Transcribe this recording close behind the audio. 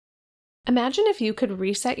Imagine if you could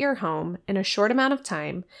reset your home in a short amount of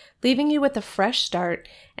time, leaving you with a fresh start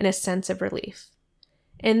and a sense of relief.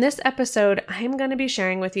 In this episode, I'm going to be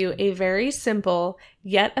sharing with you a very simple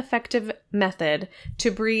yet effective method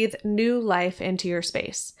to breathe new life into your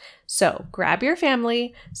space. So grab your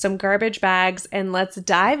family, some garbage bags, and let's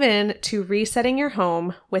dive in to resetting your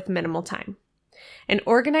home with minimal time. An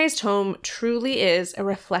organized home truly is a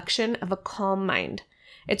reflection of a calm mind.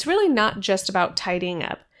 It's really not just about tidying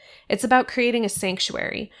up. It's about creating a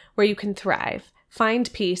sanctuary where you can thrive,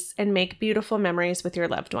 find peace, and make beautiful memories with your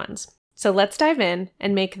loved ones. So let's dive in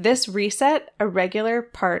and make this reset a regular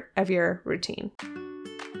part of your routine.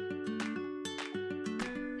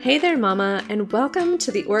 Hey there, Mama, and welcome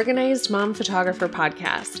to the Organized Mom Photographer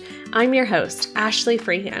podcast. I'm your host, Ashley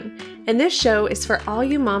Freehan, and this show is for all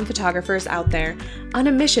you mom photographers out there on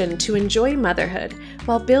a mission to enjoy motherhood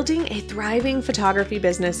while building a thriving photography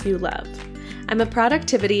business you love. I'm a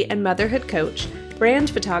productivity and motherhood coach, brand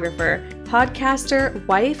photographer, podcaster,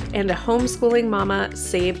 wife, and a homeschooling mama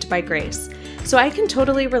saved by grace. So I can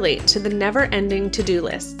totally relate to the never-ending to-do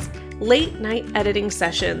lists, late-night editing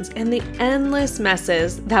sessions, and the endless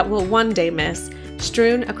messes that we'll one day miss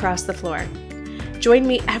strewn across the floor. Join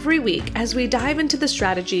me every week as we dive into the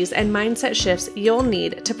strategies and mindset shifts you'll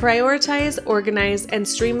need to prioritize, organize, and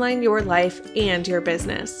streamline your life and your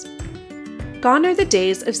business. Gone are the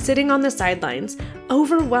days of sitting on the sidelines,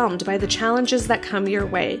 overwhelmed by the challenges that come your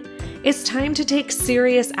way. It's time to take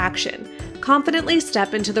serious action, confidently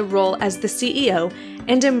step into the role as the CEO,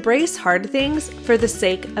 and embrace hard things for the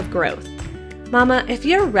sake of growth. Mama, if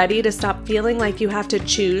you're ready to stop feeling like you have to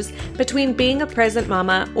choose between being a present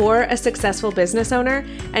mama or a successful business owner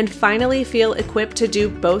and finally feel equipped to do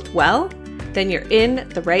both well, then you're in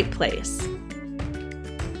the right place.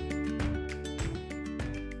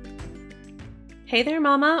 Hey there,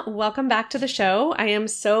 Mama. Welcome back to the show. I am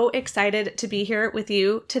so excited to be here with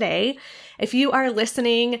you today. If you are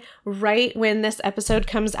listening right when this episode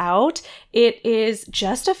comes out, it is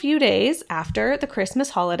just a few days after the Christmas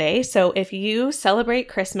holiday. So if you celebrate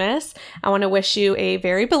Christmas, I want to wish you a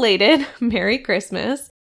very belated Merry Christmas.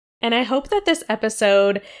 And I hope that this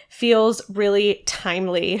episode feels really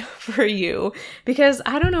timely for you because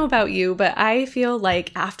I don't know about you, but I feel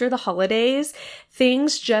like after the holidays,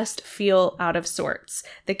 things just feel out of sorts.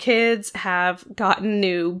 The kids have gotten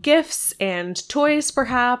new gifts and toys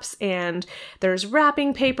perhaps, and there's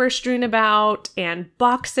wrapping paper strewn about and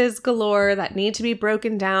boxes galore that need to be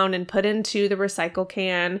broken down and put into the recycle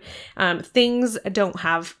can. Things don't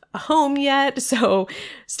have a home yet, so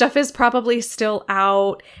stuff is probably still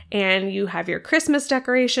out, and you have your Christmas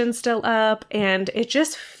decorations still up, and it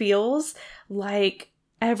just feels like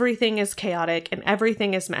everything is chaotic and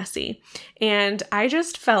everything is messy. And I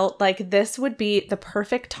just felt like this would be the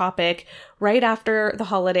perfect topic right after the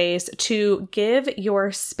holidays to give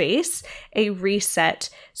your space a reset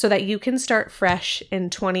so that you can start fresh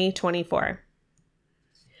in 2024.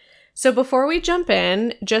 So before we jump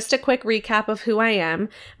in, just a quick recap of who I am.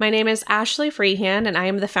 My name is Ashley Freehan, and I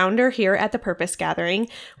am the founder here at The Purpose Gathering,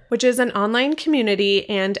 which is an online community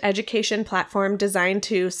and education platform designed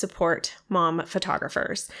to support mom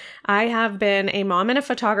photographers. I have been a mom and a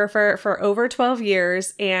photographer for over 12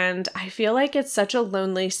 years, and I feel like it's such a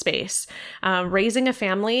lonely space. Raising a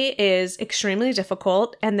family is extremely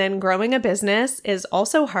difficult, and then growing a business is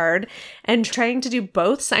also hard, and trying to do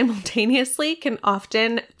both simultaneously can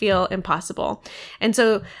often feel impossible. And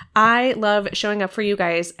so I love showing up for you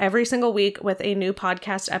guys every single week with a new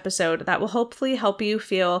podcast episode that will hopefully help you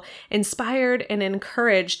feel inspired and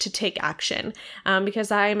encouraged to take action, because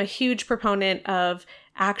I am a huge proponent of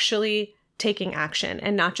actually taking action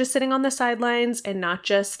and not just sitting on the sidelines and not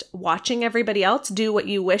just watching everybody else do what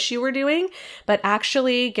you wish you were doing, but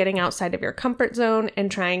actually getting outside of your comfort zone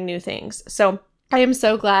and trying new things. So I am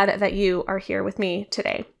so glad that you are here with me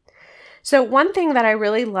today. So one thing that I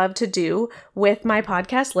really love to do with my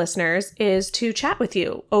podcast listeners is to chat with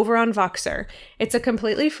you over on Voxer. It's a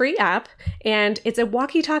completely free app, and it's a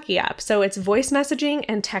walkie-talkie app. So it's voice messaging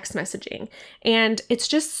and text messaging. And it's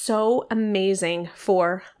just so amazing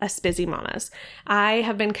for us busy mamas. I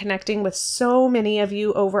have been connecting with so many of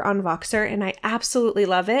you over on Voxer, and I absolutely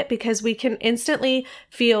love it because we can instantly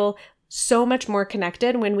feel so much more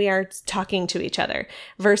connected when we are talking to each other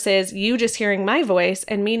versus you just hearing my voice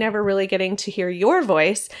and me never really getting to hear your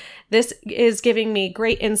voice. This is giving me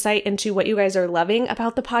great insight into what you guys are loving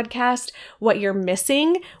about the podcast, what you're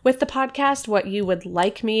missing with the podcast, what you would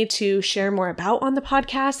like me to share more about on the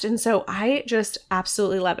podcast. And so I just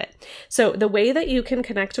absolutely love it. So the way that you can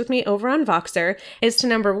connect with me over on Voxer is to,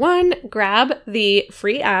 number one, grab the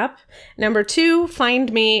free app. Number two,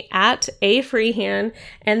 find me at A Freehan.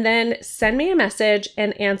 And then send me a message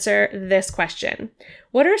and answer this question.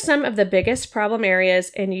 What are some of the biggest problem areas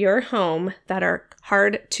in your home that are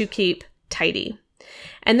hard to keep tidy?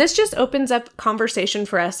 And this just opens up conversation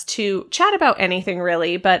for us to chat about anything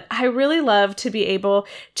really, but I really love to be able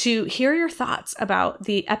to hear your thoughts about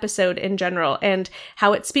the episode in general and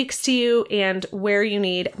how it speaks to you and where you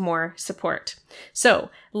need more support.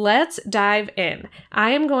 So let's dive in.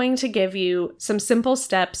 I am going to give you some simple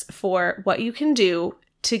steps for what you can do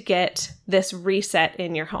to get this reset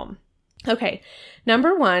in your home. Okay,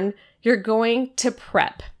 number one, you're going to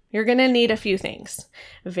prep. You're going to need a few things,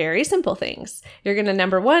 very simple things. You're going to,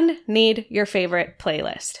 number one, need your favorite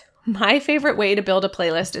playlist. My favorite way to build a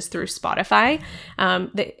playlist is through Spotify.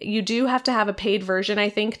 You do have to have a paid version, I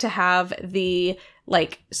think, to have the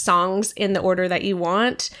songs in the order that you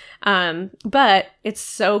want. But it's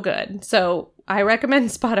so good. So I recommend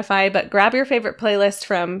Spotify, but grab your favorite playlist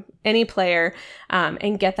from any player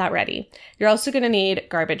and get that ready. You're also going to need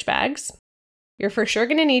garbage bags. You're for sure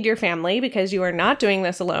going to need your family because you are not doing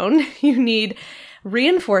this alone. You need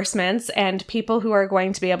reinforcements and people who are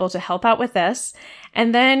going to be able to help out with this.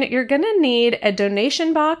 And then you're going to need a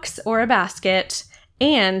donation box or a basket,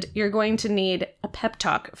 and you're going to need a pep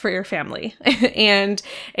talk for your family and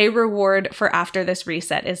a reward for after this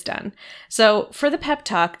reset is done. So for the pep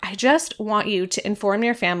talk, I just want you to inform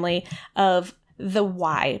your family of the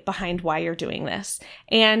why behind why you're doing this.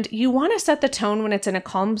 And you want to set the tone when it's in a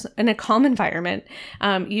calm environment.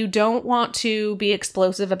 You don't want to be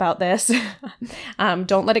explosive about this.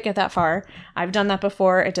 Don't let it get that far. I've done that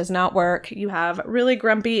before. It does not work. You have really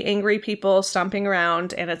grumpy, angry people stomping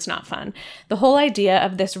around and it's not fun. The whole idea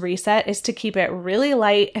of this reset is to keep it really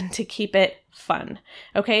light and to keep it fun.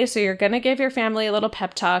 Okay, so you're going to give your family a little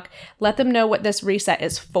pep talk, let them know what this reset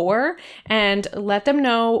is for, and let them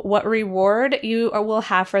know what reward you will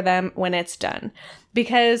have for them when it's done.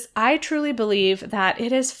 Because I truly believe that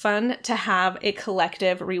it is fun to have a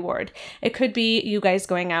collective reward. It could be you guys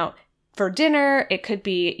going out for dinner. It could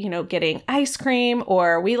be, getting ice cream,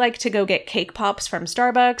 or we like to go get cake pops from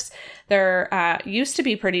Starbucks. They're used to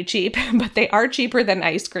be pretty cheap, but they are cheaper than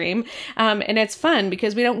ice cream. And it's fun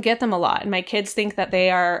because we don't get them a lot. And my kids think that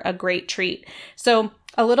they are a great treat. So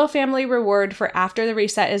a little family reward for after the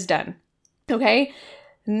reset is done. Okay.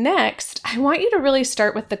 Next, I want you to really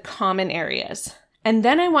start with the common areas. And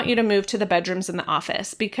then I want you to move to the bedrooms and the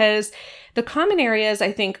office, because the common areas,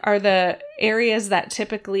 I think, are the areas that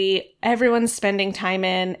typically everyone's spending time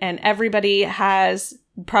in and everybody has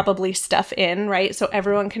probably stuff in, right? So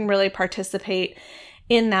everyone can really participate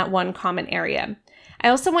in that one common area. I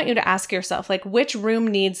also want you to ask yourself, which room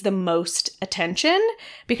needs the most attention?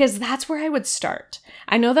 Because that's where I would start.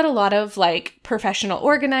 I know that a lot of professional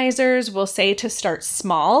organizers will say to start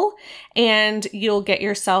small and you'll get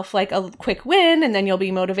yourself a quick win and then you'll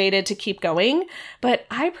be motivated to keep going. But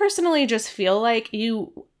I personally just feel like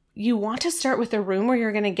you want to start with a room where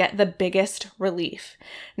you're going to get the biggest relief.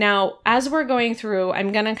 Now, as we're going through,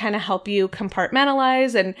 I'm going to kind of help you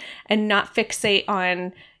compartmentalize and not fixate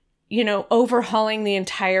on overhauling the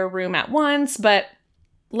entire room at once, but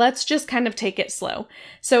let's just kind of take it slow.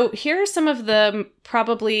 So here are some of the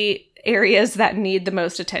probably areas that need the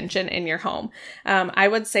most attention in your home. I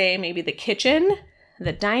would say maybe the kitchen,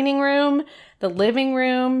 the dining room, the living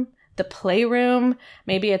room, the playroom.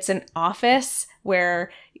 Maybe it's an office where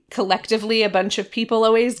collectively a bunch of people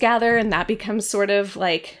always gather and that becomes sort of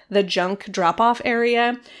the junk drop-off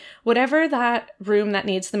area. Whatever that room that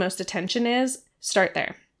needs the most attention is, start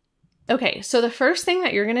there. Okay, so the first thing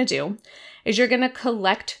that you're going to do is you're going to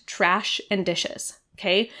collect trash and dishes,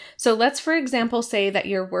 okay? So let's, for example, say that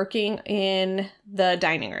you're working in the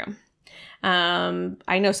dining room.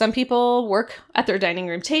 I know some people work at their dining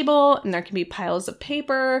room table and there can be piles of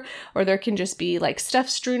paper or there can just be stuff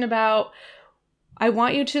strewn about. I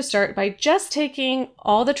want you to start by just taking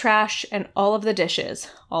all the trash and all of the dishes.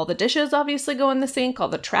 All the dishes obviously go in the sink. All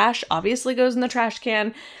the trash obviously goes in the trash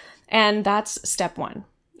can. And that's step one.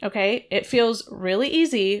 Okay, it feels really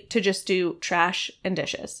easy to just do trash and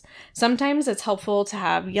dishes. Sometimes it's helpful to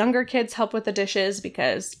have younger kids help with the dishes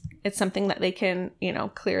because it's something that they can,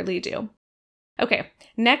 clearly do. Okay,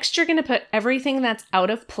 next you're going to put everything that's out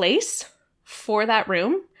of place for that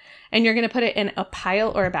room and you're going to put it in a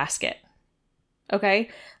pile or a basket. Okay,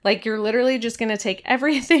 you're literally just going to take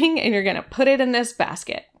everything and you're going to put it in this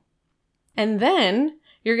basket. And then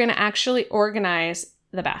you're going to actually organize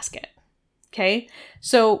the basket. Okay,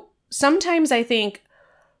 so sometimes I think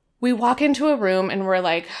we walk into a room and we're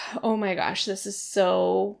like, oh my gosh, this is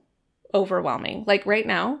so overwhelming. Right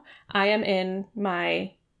now, I am in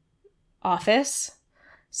my office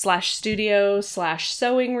slash studio slash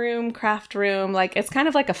sewing room, craft room. Like it's kind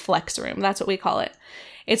of like a flex room. That's what we call it.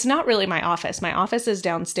 It's not really my office. My office is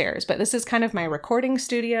downstairs, but this is kind of my recording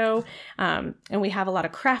studio. And we have a lot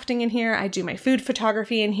of crafting in here. I do my food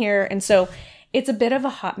photography in here. And so it's a bit of a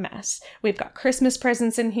hot mess. We've got Christmas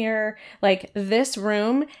presents in here. Like this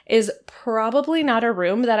room is probably not a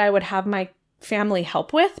room that I would have my family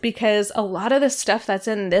help with because a lot of the stuff that's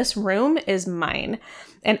in this room is mine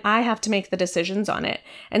and I have to make the decisions on it.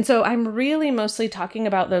 And so I'm really mostly talking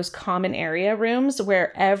about those common area rooms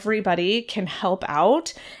where everybody can help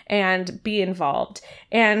out and be involved.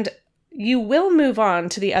 And you will move on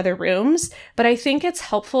to the other rooms, but I think it's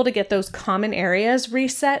helpful to get those common areas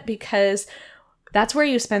reset because that's where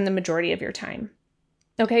you spend the majority of your time.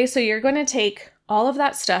 Okay, so you're going to take all of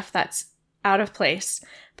that stuff that's out of place,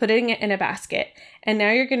 putting it in a basket, and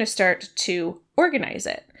now you're going to start to organize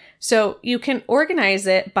it. So you can organize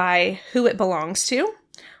it by who it belongs to,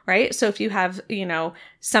 right? So if you have,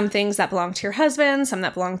 some things that belong to your husband, some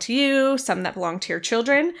that belong to you, some that belong to your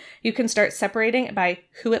children, you can start separating it by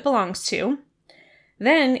who it belongs to.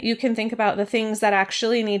 Then you can think about the things that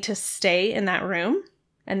actually need to stay in that room,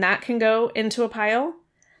 and that can go into a pile.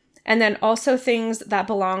 And then also things that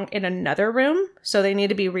belong in another room, so they need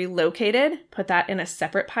to be relocated, put that in a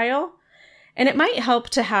separate pile. And it might help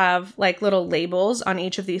to have like little labels on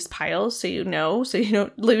each of these piles so you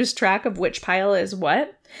don't lose track of which pile is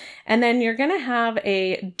what. And then you're going to have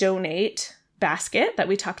a donate basket that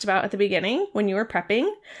we talked about at the beginning when you were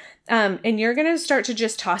prepping. And you're going to start to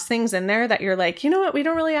just toss things in there that you're like, you know what, we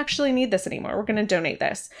don't really actually need this anymore. We're going to donate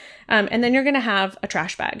this. And then you're going to have a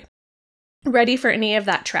trash bag ready for any of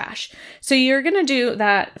that trash. So you're going to do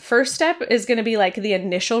that. First step is going to be like the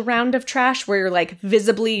initial round of trash where you're like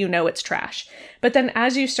visibly, it's trash. But then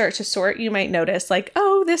as you start to sort, you might notice like,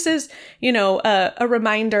 oh, this is, a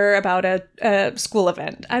reminder about a school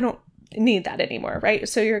event. I don't need that anymore, right?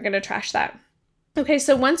 So you're going to trash that. Okay.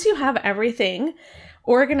 So once you have everything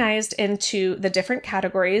organized into the different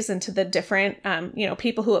categories, into the different,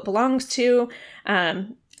 people who it belongs to,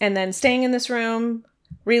 and then staying in this room,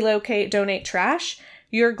 relocate, donate, trash,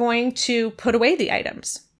 you're going to put away the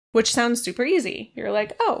items, which sounds super easy. You're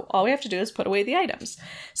like, oh, all we have to do is put away the items.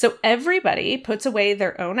 So everybody puts away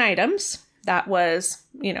their own items that was,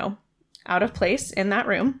 out of place in that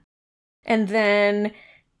room. And then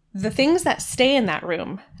the things that stay in that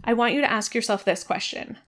room, I want you to ask yourself this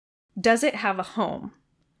question. Does it have a home?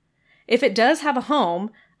 If it does have a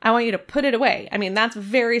home, I want you to put it away. I mean, that's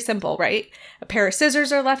very simple, right? A pair of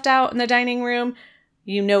scissors are left out in the dining room.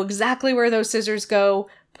 You know exactly where those scissors go,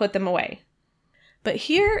 put them away. But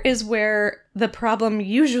here is where the problem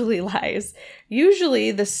usually lies. Usually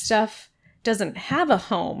the stuff doesn't have a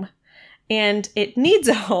home and it needs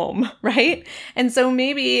a home, right? And so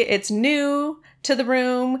maybe it's new to the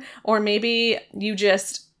room, or maybe you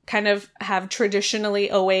just kind of have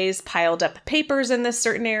traditionally always piled up papers in this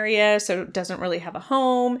certain area, so it doesn't really have a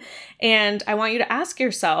home. And I want you to ask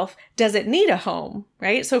yourself, does it need a home,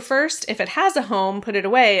 right? So first, if it has a home, put it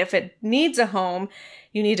away. If it needs a home,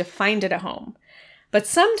 you need to find it a home. But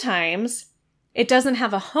sometimes it doesn't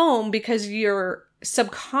have a home because you're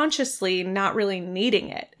subconsciously not really needing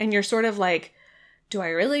it. And you're sort of like, do I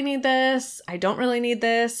really need this? I don't really need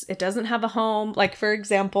this. It doesn't have a home. Like, for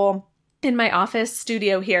example, in my office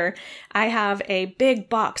studio here, I have a big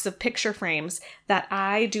box of picture frames that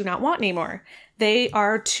I do not want anymore. They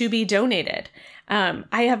are to be donated. I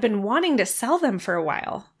have been wanting to sell them for a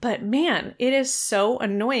while, but man, it is so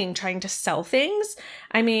annoying trying to sell things.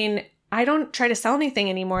 I mean, I don't try to sell anything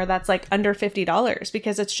anymore that's like under $50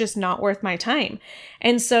 because it's just not worth my time.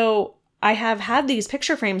 And so I have had these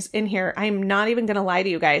picture frames in here. I'm not even going to lie to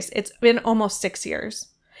you guys. It's been almost 6 years.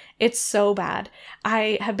 It's so bad.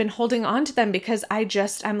 I have been holding on to them because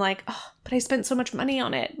I'm like, oh, but I spent so much money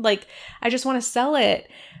on it. Like, I just want to sell it.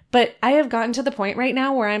 But I have gotten to the point right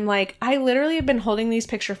now where I'm like, I literally have been holding these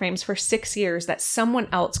picture frames for 6 years that someone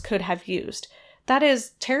else could have used. That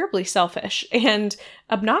is terribly selfish and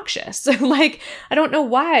obnoxious. Like, I don't know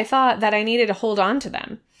why I thought that I needed to hold on to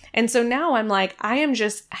them. And so now I'm like, I am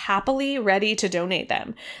just happily ready to donate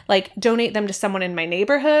them. Like, donate them to someone in my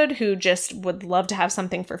neighborhood who just would love to have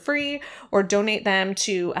something for free, or donate them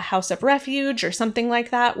to a house of refuge or something like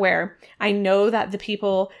that, where I know that the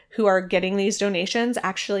people who are getting these donations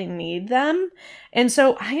actually need them. And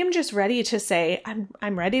so I am just ready to say,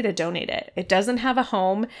 I'm ready to donate it. It doesn't have a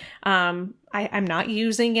home. I'm not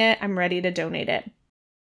using it. I'm ready to donate it.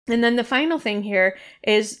 And then the final thing here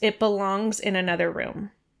is it belongs in another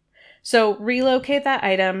room. So relocate that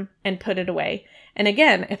item and put it away. And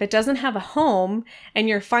again, if it doesn't have a home and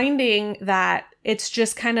you're finding that it's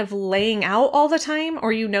just kind of laying out all the time,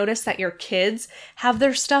 or you notice that your kids have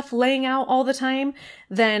their stuff laying out all the time,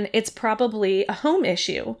 then it's probably a home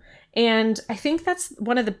issue. And I think that's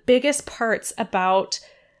one of the biggest parts about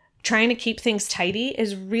trying to keep things tidy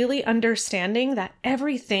is really understanding that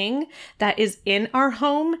everything that is in our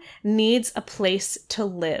home needs a place to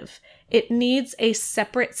live. It needs a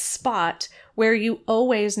separate spot where you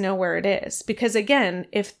always know where it is. Because again,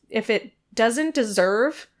 if it doesn't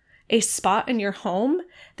deserve a spot in your home,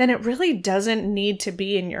 then it really doesn't need to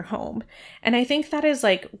be in your home. And I think that is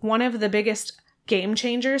like one of the biggest game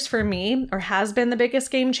changers for me, or has been the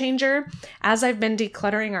biggest game changer as I've been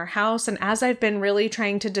decluttering our house and as I've been really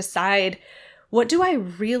trying to decide, what do I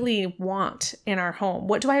really want in our home?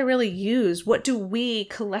 What do I really use? What do we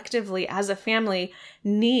collectively as a family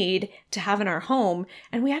need to have in our home?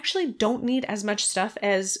 And we actually don't need as much stuff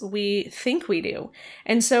as we think we do.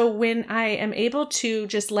 And so when I am able to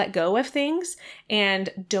just let go of things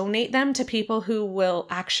and donate them to people who will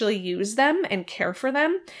actually use them and care for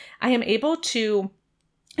them, I am able to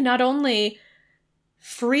not only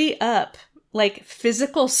free up like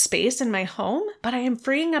physical space in my home, but I am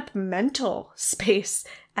freeing up mental space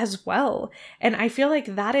as well. And I feel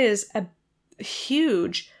like that is a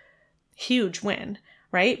huge, huge win,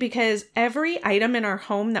 right? Because every item in our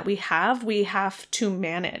home that we have to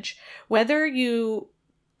manage. Whether you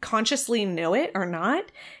consciously know it or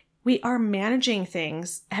not, we are managing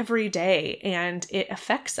things every day and it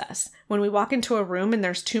affects us. When we walk into a room and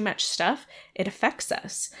there's too much stuff, it affects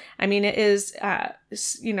us. I mean, it is,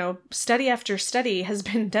 study after study has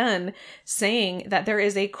been done saying that there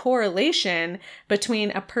is a correlation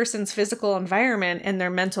between a person's physical environment and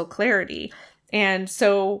their mental clarity. And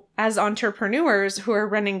so as entrepreneurs who are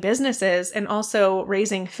running businesses and also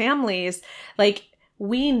raising families, like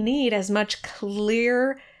we need as much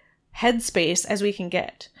clear headspace as we can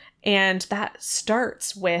get. And that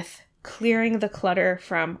starts with clearing the clutter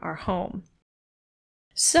from our home.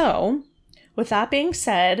 So, with that being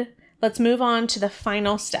said, let's move on to the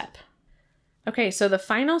final step. Okay, so the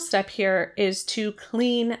final step here is to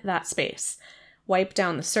clean that space. Wipe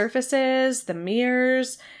down the surfaces, the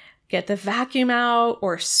mirrors, get the vacuum out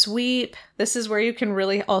or sweep. This is where you can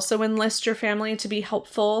really also enlist your family to be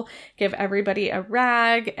helpful. Give everybody a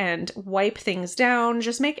rag and wipe things down.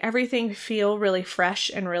 Just make everything feel really fresh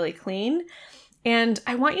and really clean. And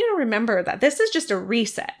I want you to remember that this is just a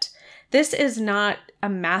reset. This is not a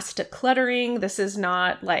mass decluttering. This is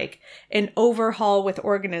not like an overhaul with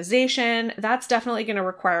organization. That's definitely going to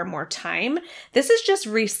require more time. This is just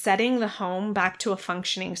resetting the home back to a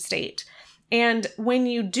functioning state. And when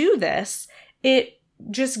you do this, it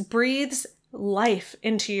just breathes life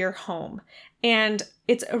into your home. And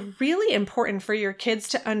it's really important for your kids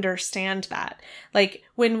to understand that. Like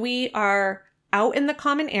when we are out in the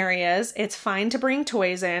common areas, it's fine to bring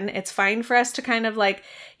toys in. It's fine for us to kind of like,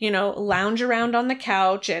 lounge around on the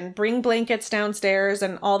couch and bring blankets downstairs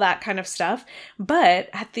and all that kind of stuff. But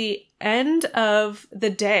at the end of the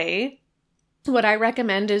day, what I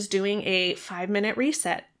recommend is doing a 5-minute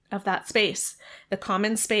reset of that space, the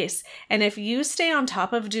common space. And if you stay on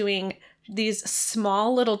top of doing these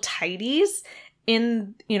small little tidies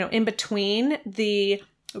in between the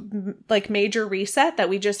like major reset that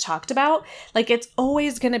we just talked about, like it's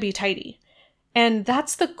always going to be tidy. And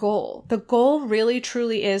that's the goal. The goal really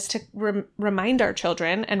truly is to remind our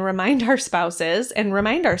children and remind our spouses and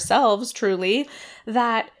remind ourselves truly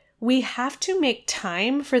that we have to make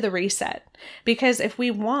time for the reset. Because if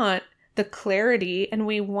we want the clarity and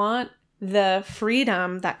we want the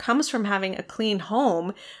freedom that comes from having a clean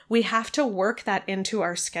home, we have to work that into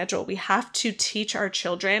our schedule. We have to teach our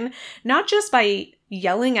children, not just by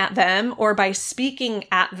yelling at them or by speaking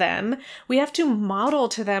at them. We have to model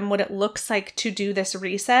to them what it looks like to do this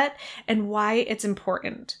reset and why it's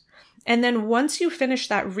important. And then once you finish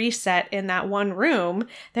that reset in that one room,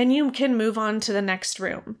 then you can move on to the next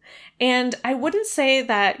room. And I wouldn't say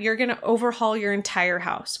that you're going to overhaul your entire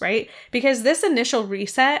house, right? Because this initial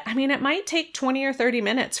reset, it might take 20 or 30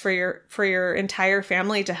 minutes for your entire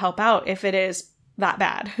family to help out if it is that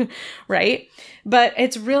bad, right? But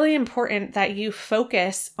it's really important that you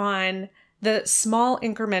focus on the small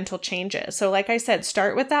incremental changes. So like I said,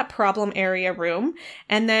 start with that problem area room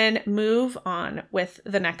and then move on with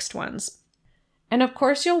the next ones. And of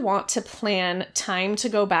course, you'll want to plan time to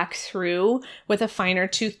go back through with a finer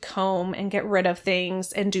tooth comb and get rid of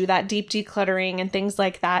things and do that deep decluttering and things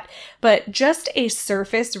like that. But just a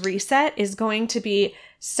surface reset is going to be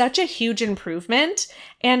such a huge improvement.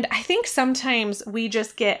 And I think sometimes we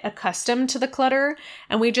just get accustomed to the clutter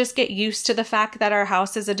and we just get used to the fact that our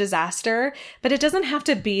house is a disaster, but it doesn't have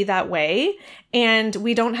to be that way. And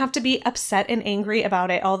we don't have to be upset and angry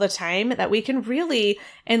about it all the time, that we can really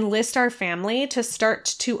enlist our family to start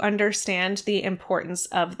to understand the importance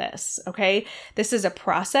of this, okay? This is a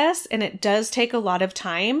process and it does take a lot of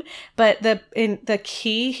time, but the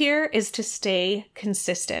key here is to stay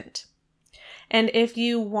consistent. And if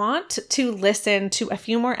you want to listen to a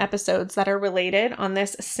few more episodes that are related on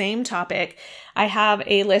this same topic, I have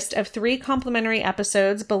a list of 3 complimentary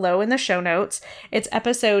episodes below in the show notes. It's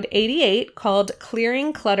episode 88 called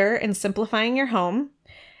Clearing Clutter and Simplifying Your Home.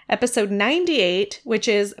 Episode 98, which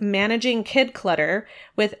is Managing Kid Clutter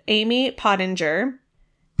with Amy Pottinger.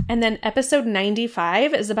 And then episode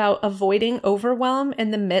 95 is about avoiding overwhelm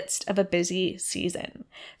in the midst of a busy season.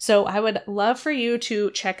 So I would love for you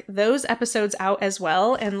to check those episodes out as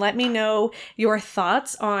well and let me know your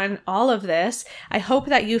thoughts on all of this. I hope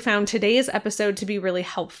that you found today's episode to be really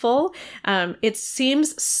helpful. It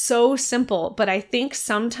seems so simple, but I think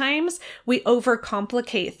sometimes we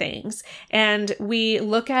overcomplicate things and we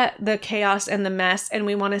look at the chaos and the mess and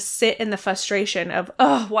we want to sit in the frustration of,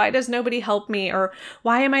 oh, why does nobody help me? Or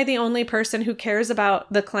why am I the only person who cares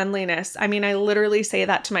about the cleanliness? I mean, I literally say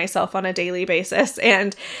that to myself on a daily basis,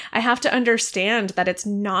 and I have to understand that it's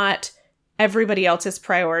not everybody else's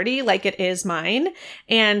priority like it is mine.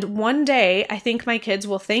 And one day, I think my kids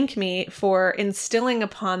will thank me for instilling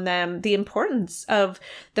upon them the importance of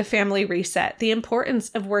the family reset, the importance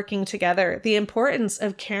of working together, the importance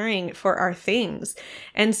of caring for our things.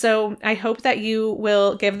 And so I hope that you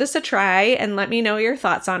will give this a try and let me know your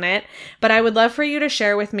thoughts on it. But I would love for you to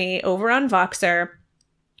share with me over on Voxer,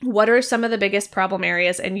 what are some of the biggest problem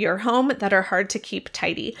areas in your home that are hard to keep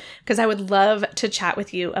tidy? Because I would love to chat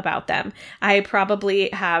with you about them. I probably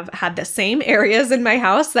have had the same areas in my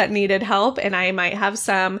house that needed help, and I might have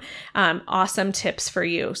some awesome tips for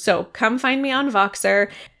you. So come find me on Voxer.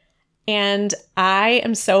 And I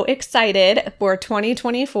am so excited for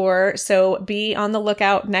 2024. So be on the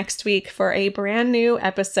lookout next week for a brand new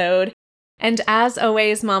episode. And as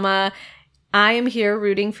always, Mama, I am here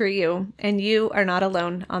rooting for you, and you are not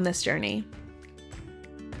alone on this journey.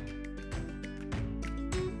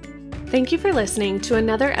 Thank you for listening to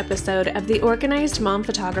another episode of the Organized Mom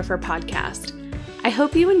Photographer podcast. I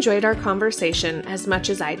hope you enjoyed our conversation as much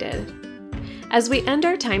as I did. As we end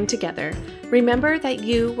our time together, remember that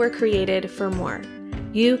you were created for more.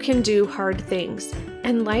 You can do hard things,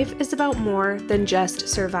 and life is about more than just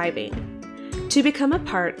surviving. To become a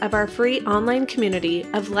part of our free online community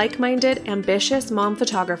of like-minded, ambitious mom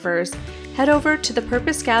photographers, head over to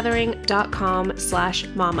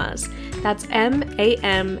thepurposegathering.com/mamas. That's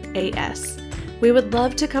MAMAS. We would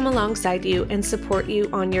love to come alongside you and support you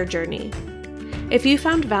on your journey. If you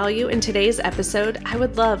found value in today's episode, I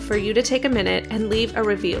would love for you to take a minute and leave a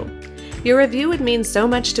review. Your review would mean so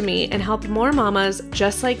much to me and help more mamas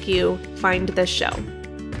just like you find this show.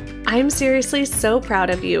 I'm seriously so proud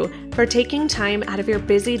of you for taking time out of your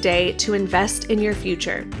busy day to invest in your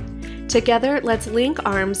future. Together, let's link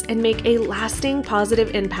arms and make a lasting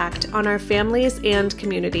positive impact on our families and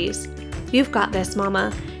communities. You've got this,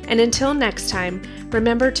 Mama. And until next time,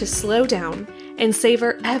 remember to slow down and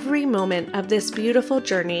savor every moment of this beautiful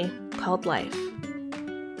journey called life.